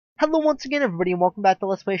Hello once again everybody and welcome back to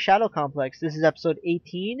Let's Play Shadow Complex. This is episode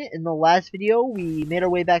 18. In the last video we made our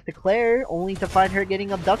way back to Claire only to find her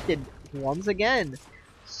getting abducted once again.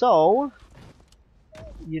 So,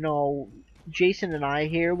 Jason and I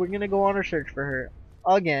here, we're gonna go on our search for her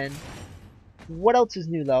again. What else is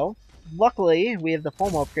new though? Luckily we have the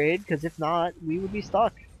foam upgrade, because if not we would be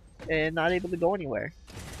stuck and not able to go anywhere.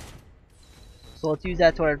 So let's use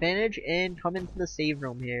that to our advantage and come into the save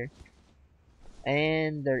room here.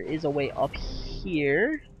 And there is a way up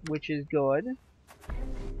here, which is good.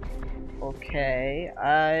 Okay,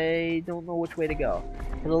 I don't know which way to go.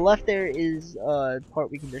 To the left there is a part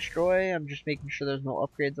we can destroy. I'm just making sure there's no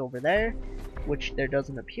upgrades over there, which there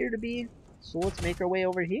doesn't appear to be. So let's make our way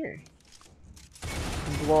over here.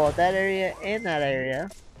 And blow out that area and that area.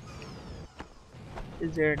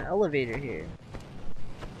 Is there an elevator here?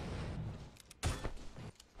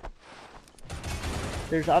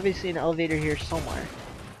 There's obviously an elevator here somewhere.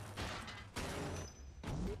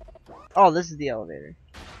 Oh, this is the elevator.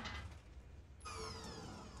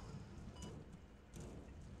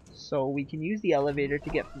 So we can use the elevator to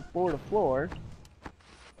get from floor to floor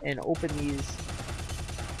and open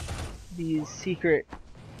these secret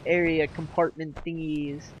area compartment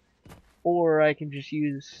thingies, or I can just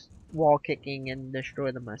use wall kicking and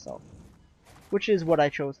destroy them myself, which is what I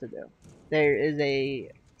chose to do. There is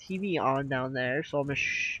a TV on down there, so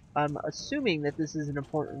I'm assuming that this is an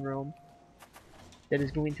important room that is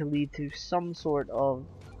going to lead to some sort of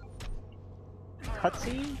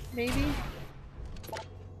cutscene, maybe?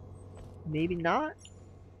 Maybe not?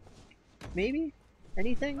 Maybe?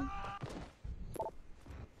 Anything?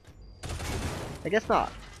 I guess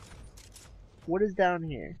not. What is down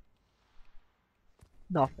here?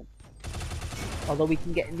 Nothing. Although we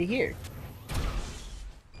can get into here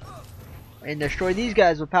and destroy these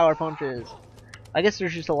guys with power punches. I guess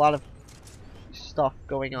there's just a lot of stuff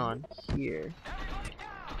going on here.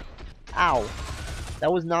 Ow.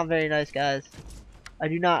 That was not very nice, guys. I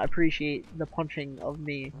do not appreciate the punching of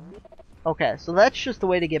me. Okay, so that's just the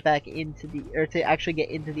way to get back into to actually get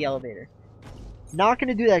into the elevator. Not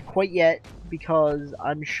gonna do that quite yet, because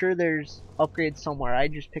I'm sure there's upgrades somewhere. I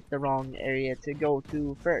just picked the wrong area to go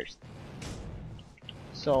to first.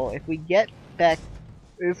 So if we get back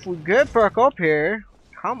up here,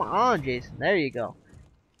 come on, Jason, there you go.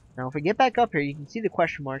 Now if we get back up here, you can see the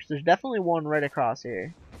question marks. There's definitely one right across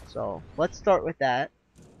here. So let's start with that.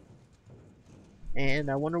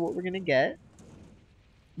 And I wonder what we're gonna get.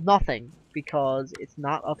 Nothing, because it's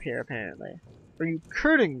not up here apparently. Are you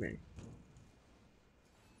kidding me?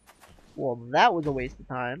 Well, that was a waste of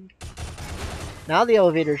time. Now the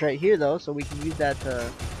elevator's right here though, so we can use that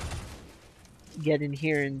to get in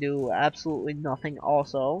here and do absolutely nothing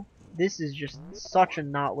also. This is just such a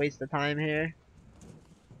not waste of time here.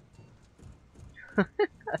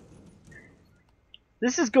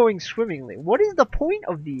 This is going swimmingly. What is the point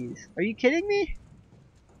of these? Are you kidding me?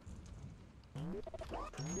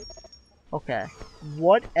 Okay,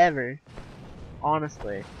 whatever.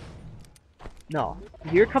 Honestly. No,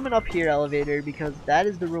 you're coming up here, elevator, because that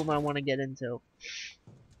is the room I want to get into.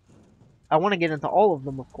 I want to get into all of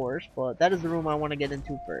them, of course, but that is the room I want to get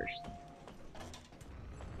into first.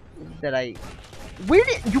 Where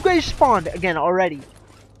did you guys spawn again already?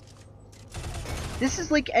 This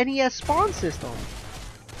is like NES spawn system.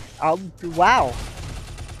 Wow.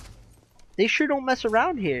 They sure don't mess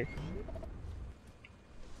around here.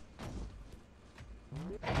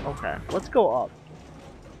 Okay, let's go up.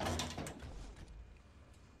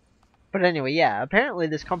 But anyway, yeah, apparently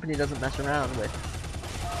this company doesn't mess around with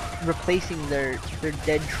replacing their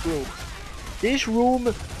dead troops. This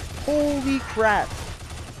room, holy crap.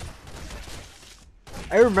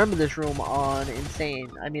 I remember this room on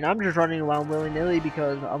Insane. I mean, I'm just running around willy-nilly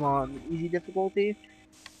because I'm on easy difficulty.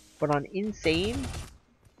 But on Insane,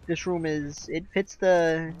 this room it fits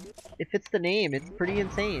the name. It's pretty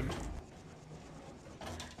insane.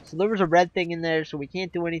 So there was a red thing in there, so we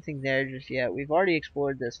can't do anything there just yet. We've already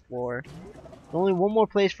explored this floor. There's only one more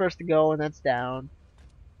place for us to go, and that's down.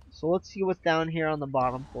 So let's see what's down here on the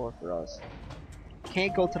bottom floor for us.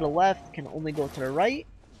 Can't go to the left, can only go to the right.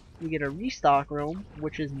 We get a restock room,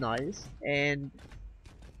 which is nice. And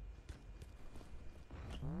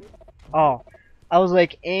oh, I was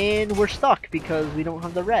like, and we're stuck because we don't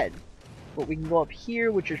have the red. But we can go up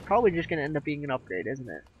here, which is probably just going to end up being an upgrade, isn't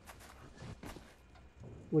it?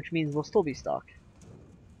 Which means we'll still be stuck.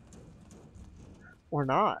 Or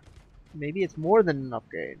not. Maybe it's more than an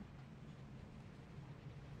upgrade.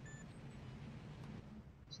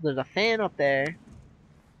 So there's a fan up there.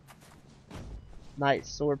 Nice.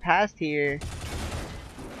 So we're past here.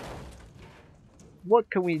 What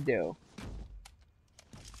can we do?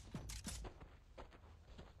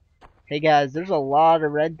 Hey guys, there's a lot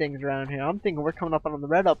of red things around here. I'm thinking we're coming up on the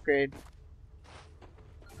red upgrade.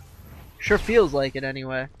 Sure feels like it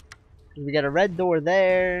anyway. We got a red door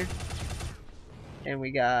there. And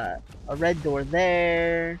we got a red door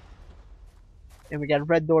there. And we got a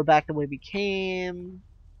red door back the way we came.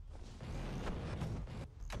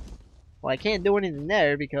 Well, I can't do anything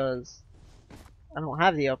there because I don't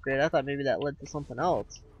have the upgrade. I thought maybe that led to something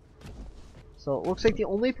else. So it looks like the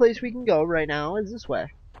only place we can go right now is this way.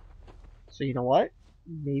 So you know what?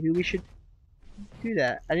 Maybe we should do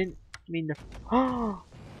that. I didn't mean to. Oh!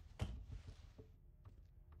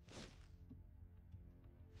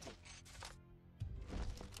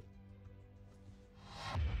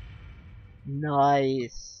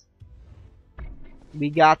 Nice. We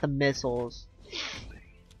got the missiles.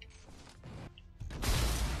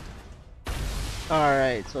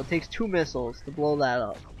 Alright, so it takes 2 missiles to blow that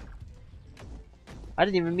up. I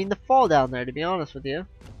didn't even mean to fall down there, to be honest with you.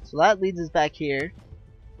 So that leads us back here.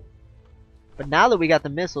 But now that we got the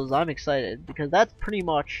missiles, I'm excited. Because that's pretty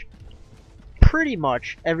much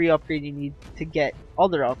every upgrade you need to get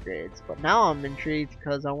other upgrades. But now I'm intrigued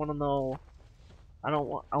because I want to know. I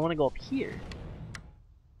want to go up here.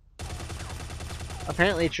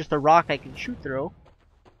 Apparently it's just a rock I can shoot through.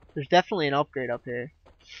 There's definitely an upgrade up here.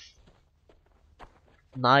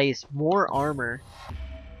 Nice, more armor.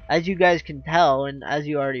 As you guys can tell, and as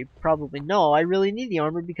you already probably know, I really need the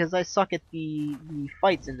armor because I suck at the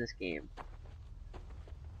fights in this game.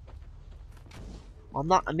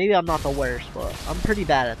 Maybe I'm not the worst, but I'm pretty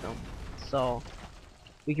bad at them. So,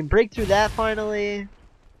 we can break through that finally.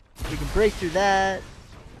 We can break through that.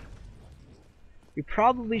 We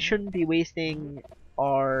probably shouldn't be wasting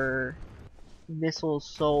our missiles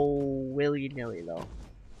so willy-nilly though.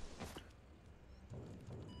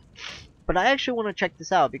 But I actually want to check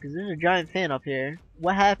this out because there's a giant fan up here.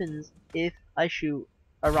 What happens if I shoot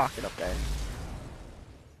a rocket up there?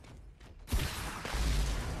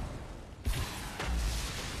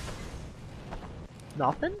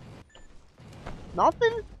 Nothing?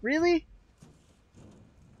 Nothing? Really?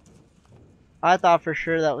 I thought for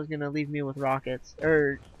sure that was gonna leave me with rockets,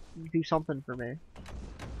 or do something for me.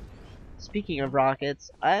 Speaking of rockets,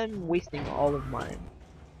 I'm wasting all of mine,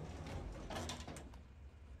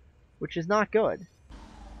 which is not good.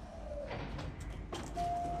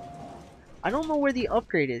 I don't know where the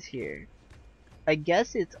upgrade is here. I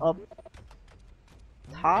guess it's up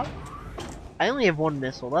top? I only have 1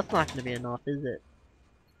 missile, that's not gonna be enough, is it?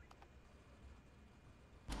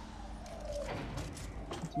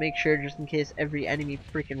 Let's make sure just in case every enemy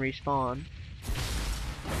freaking respawn.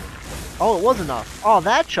 Oh, it was enough. Oh,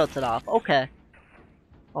 that shuts it off. Okay.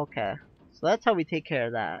 Okay. So that's how we take care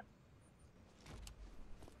of that.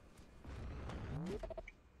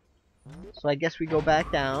 So I guess we go back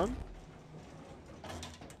down.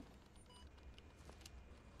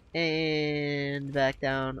 And back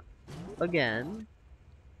down again.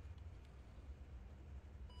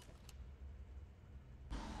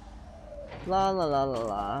 La la la la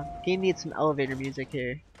la. Game needs some elevator music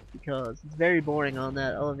here because it's very boring on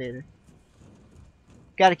that elevator.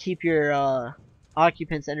 Gotta keep your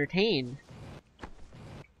occupants entertained.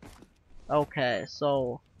 Okay,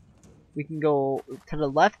 so we can go to the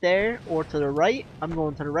left there or to the right. I'm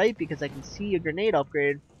going to the right because I can see a grenade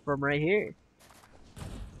upgrade from right here.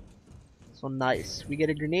 So nice. We get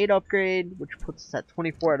a grenade upgrade, which puts us at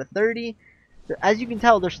 24 out of 30. As you can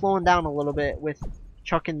tell, they're slowing down a little bit with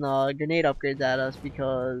chucking the grenade upgrades at us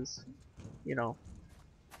because, you know,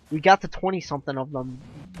 we got to 20 something of them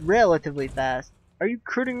relatively fast. Are you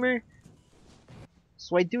kidding me?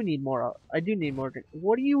 So I do need more.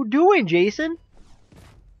 What are you doing, Jason?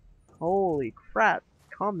 Holy crap!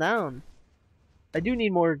 Calm down. I do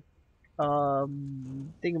need more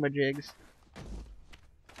thingamajigs.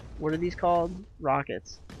 What are these called?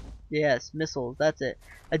 Rockets. Yes, missiles. That's it.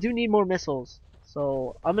 I do need more missiles.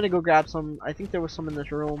 So I'm gonna go grab some. I think there was some in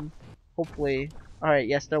this room. Hopefully. Alright,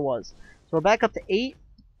 yes there was. So we're back up to 8.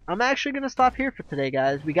 I'm actually gonna stop here for today,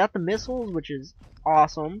 guys. We got the missiles, which is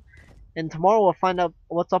awesome. And tomorrow we'll find out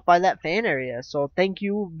what's up by that fan area. So thank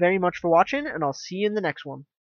you very much for watching, and I'll see you in the next one.